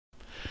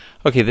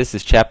Okay, this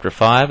is chapter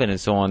 5 and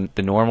it's on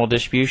the normal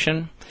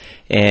distribution.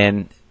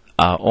 And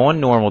on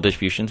normal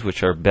distributions,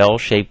 which are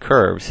bell-shaped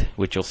curves,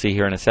 which you'll see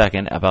here in a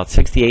second, about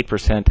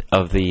 68%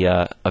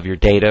 of your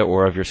data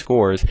or of your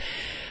scores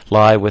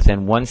lie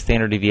within one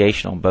standard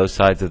deviation on both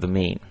sides of the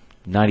mean.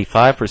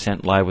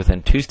 95% lie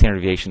within two standard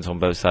deviations on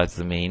both sides of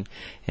the mean,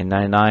 and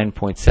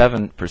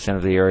 99.7%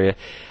 of the area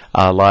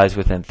lies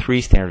within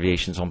three standard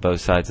deviations on both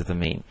sides of the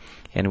mean.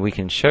 And we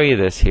can show you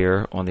this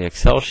here on the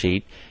Excel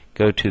sheet.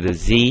 Go to the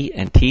Z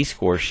and T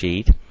score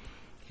sheet,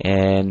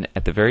 and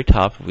at the very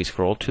top, if we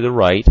scroll to the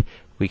right,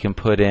 we can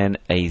put in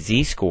a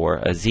Z score.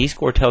 A Z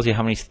score tells you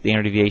how many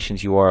standard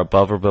deviations you are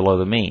above or below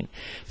the mean.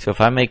 So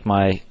if I make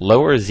my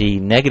lower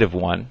Z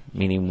 -1,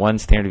 meaning one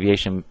standard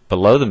deviation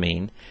below the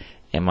mean,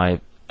 and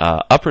my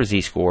upper Z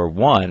score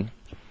 1,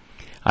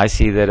 I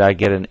see that I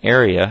get an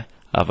area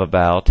of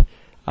about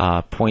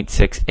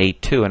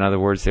 0.682. In other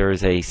words, there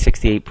is a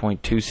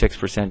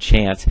 68.26%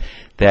 chance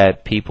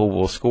that people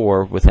will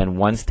score within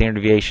one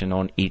standard deviation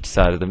on each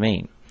side of the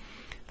mean.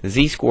 The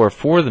Z-score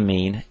for the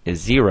mean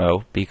is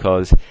 0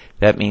 because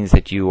that means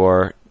that you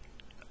are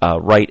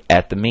right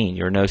at the mean.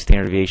 There are no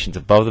standard deviations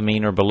above the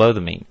mean or below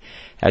the mean.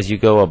 As you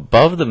go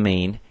above the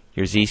mean,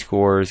 your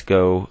Z-scores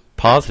go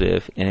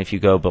positive, and if you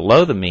go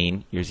below the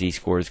mean, your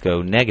Z-scores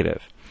go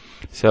negative.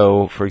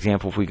 So, for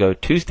example, if we go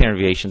 2 standard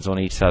deviations on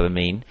each side of the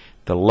mean,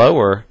 the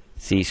lower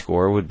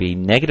Z-score would be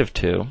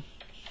 -2,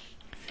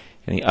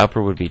 and the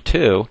upper would be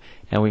 2,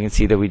 and we can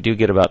see that we do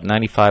get about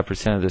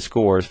 95% of the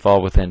scores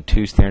fall within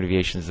 2 standard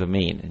deviations of the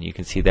mean. And you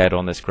can see that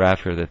on this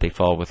graph here, that they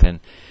fall within,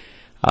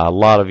 a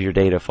lot of your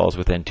data falls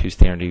within 2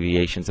 standard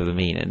deviations of the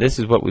mean. And this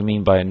is what we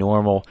mean by a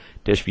normal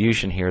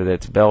distribution here,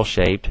 that's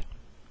bell-shaped.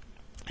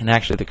 And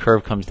actually the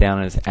curve comes down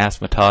and is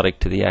asymptotic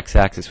to the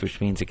x-axis,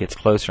 which means it gets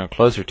closer and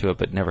closer to it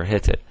but never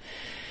hits it.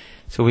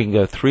 So we can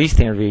go 3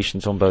 standard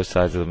deviations on both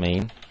sides of the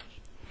mean,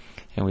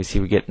 and we see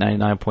we get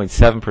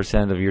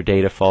 99.7% of your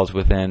data falls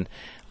within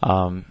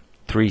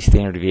 3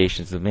 standard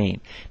deviations of the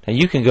mean. Now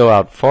you can go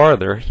out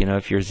farther, you know,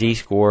 if your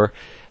Z-score,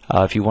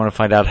 if you want to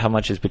find out how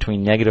much is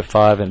between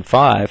 -5 and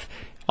 5,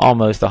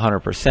 almost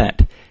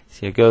 100%.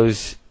 See, it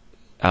goes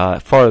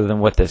farther than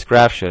what this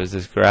graph shows.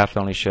 This graph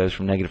only shows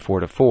from -4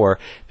 to 4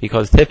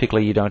 because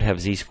typically you don't have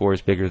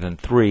Z-scores bigger than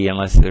 3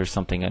 unless there's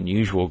something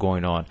unusual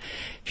going on.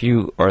 If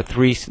you are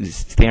 3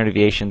 standard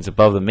deviations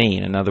above the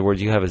mean, in other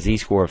words you have a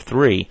Z-score of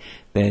 3,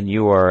 then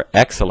you are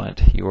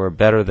excellent. You are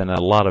better than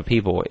a lot of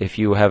people. If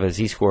you have a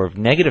Z-score of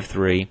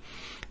 -3,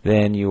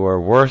 then you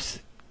are worse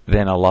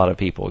than a lot of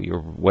people.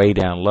 You're way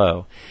down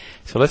low.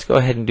 So let's go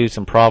ahead and do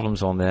some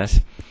problems on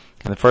this.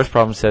 And the first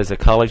problem says the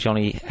college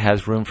only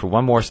has room for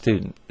one more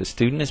student. The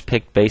student is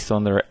picked based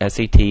on their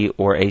SAT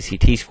or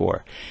ACT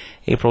score.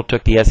 April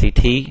took the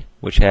SAT,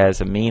 which has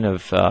a mean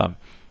of,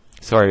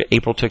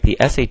 April took the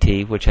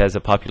SAT, which has a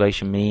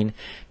population mean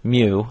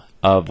mu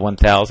of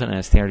 1,000 and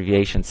a standard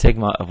deviation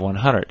sigma of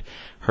 100.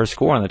 Her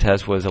score on the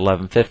test was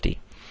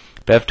 1150.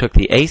 Bev took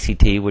the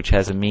ACT, which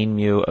has a mean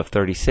mu of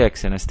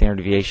 36 and a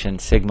standard deviation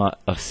sigma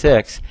of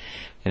 6,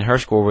 and her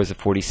score was a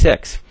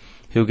 46.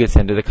 Who gets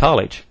into the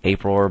college,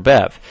 April or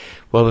Bev?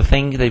 Well, the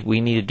thing that we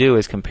need to do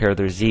is compare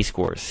their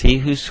Z-scores. See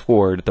who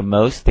scored the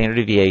most standard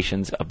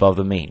deviations above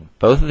the mean.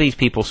 Both of these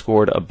people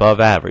scored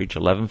above average.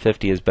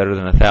 1150 is better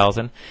than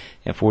 1,000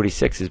 and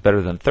 46 is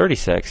better than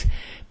 36.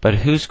 But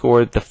who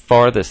scored the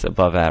farthest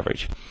above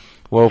average?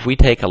 Well, if we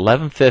take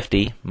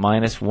 1150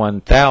 minus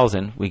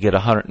 1,000, we get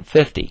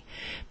 150.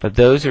 But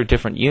those are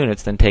different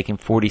units than taking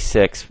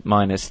 46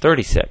 minus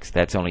 36.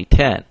 That's only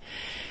 10.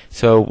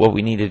 So what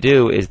we need to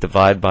do is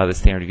divide by the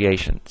standard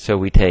deviation. So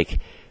we take,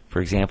 for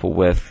example,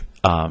 with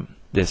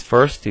this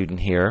first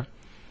student here,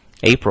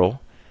 April,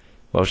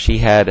 well, she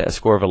had a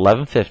score of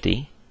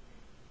 1150,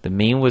 the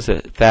mean was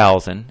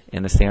 1,000,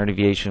 and the standard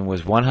deviation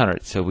was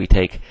 100. So we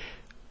take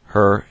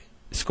her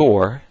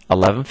score,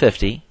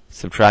 1150,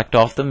 subtract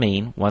off the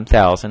mean,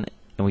 1,000,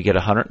 and we get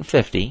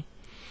 150,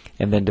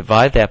 and then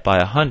divide that by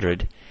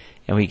 100,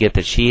 and we get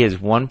that she is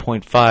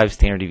 1.5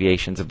 standard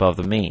deviations above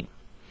the mean.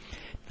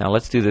 Now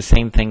let's do the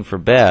same thing for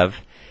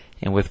Bev,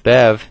 and with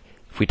Bev,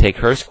 if we take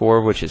her score,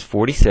 which is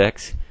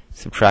 46,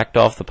 subtract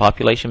off the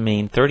population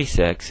mean,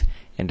 36,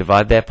 and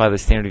divide that by the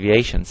standard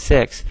deviation,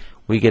 6,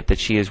 we get that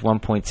she is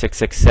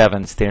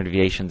 1.667 standard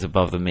deviations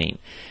above the mean.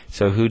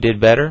 So who did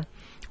better,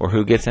 or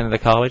who gets into the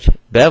college?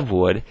 Bev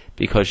would,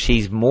 because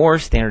she's more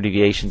standard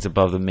deviations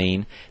above the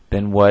mean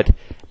than what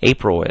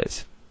April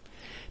is.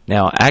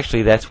 Now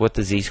actually that's what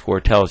the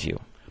Z-score tells you.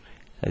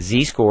 A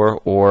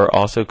Z-score, or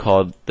also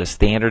called the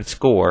standard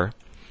score,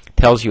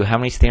 tells you how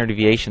many standard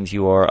deviations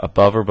you are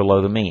above or below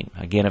the mean.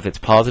 Again, if it's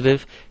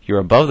positive, you're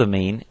above the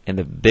mean, and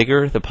the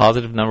bigger the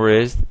positive number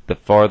is, the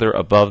farther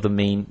above the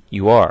mean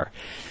you are.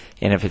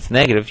 And if it's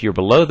negative, you're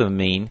below the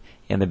mean,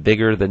 and the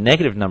bigger the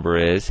negative number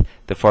is,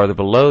 the farther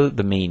below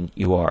the mean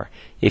you are.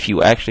 If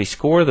you actually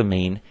score the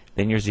mean,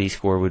 then your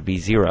Z-score would be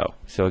 0.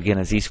 So again,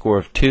 a Z-score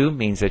of 2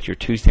 means that you're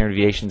 2 standard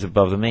deviations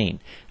above the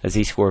mean. A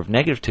Z-score of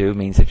 -2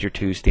 means that you're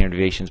 2 standard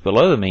deviations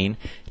below the mean,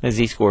 and a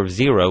Z-score of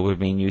 0 would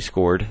mean you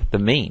scored the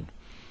mean.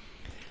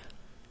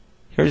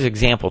 Here's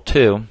example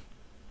 2.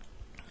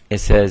 it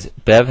says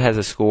Bev has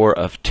a score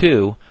of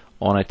 2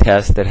 on a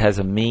test that has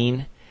a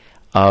mean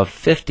of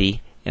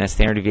 50 and a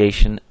standard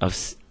deviation of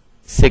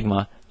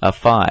sigma of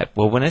 5.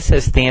 Well, when it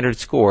says standard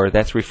score,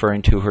 that's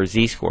referring to her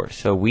z-score.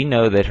 So we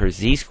know that her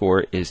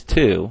z-score is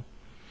 2,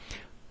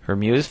 her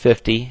mu is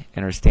 50,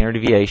 and her standard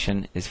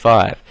deviation is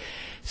 5.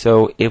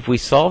 So if we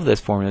solve this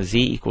formula,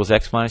 z equals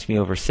x minus mu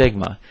over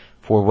sigma,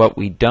 for what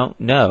we don't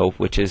know,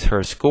 which is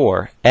her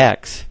score,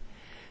 x,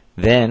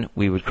 then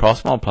we would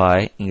cross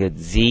multiply and get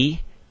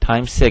z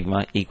times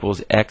sigma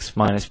equals x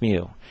minus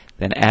mu.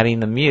 Then adding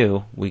the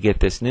mu, we get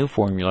this new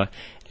formula,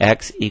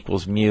 x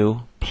equals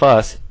mu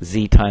plus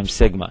z times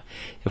sigma.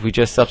 If we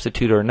just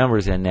substitute our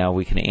numbers in now,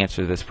 we can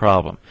answer this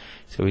problem.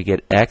 So we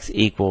get x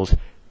equals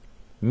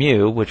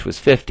mu, which was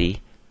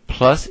 50,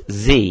 plus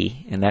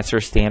z, and that's our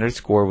standard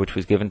score, which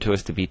was given to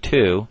us to be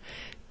 2,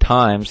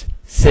 times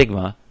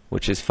sigma,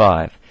 which is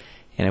 5.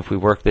 And if we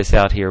work this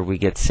out here, we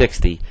get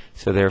 60.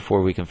 So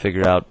therefore, we can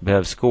figure out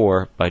Bev's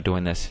score by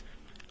doing this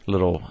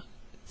little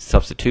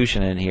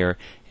substitution in here,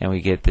 and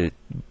we get that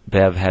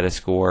Bev had a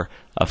score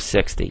of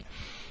 60.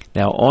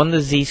 Now on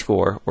the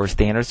z-score, or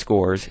standard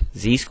scores,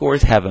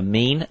 z-scores have a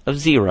mean of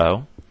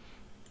 0.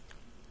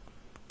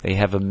 They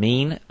have a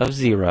mean of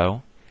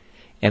 0,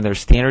 and their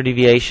standard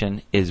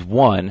deviation is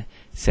 1,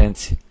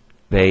 since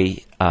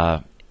they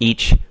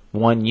each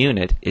 1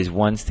 unit is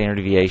 1 standard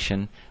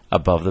deviation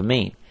above the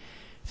mean.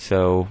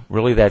 So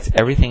really that's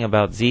everything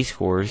about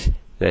z-scores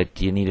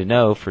that you need to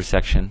know for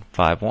section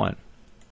 5.1.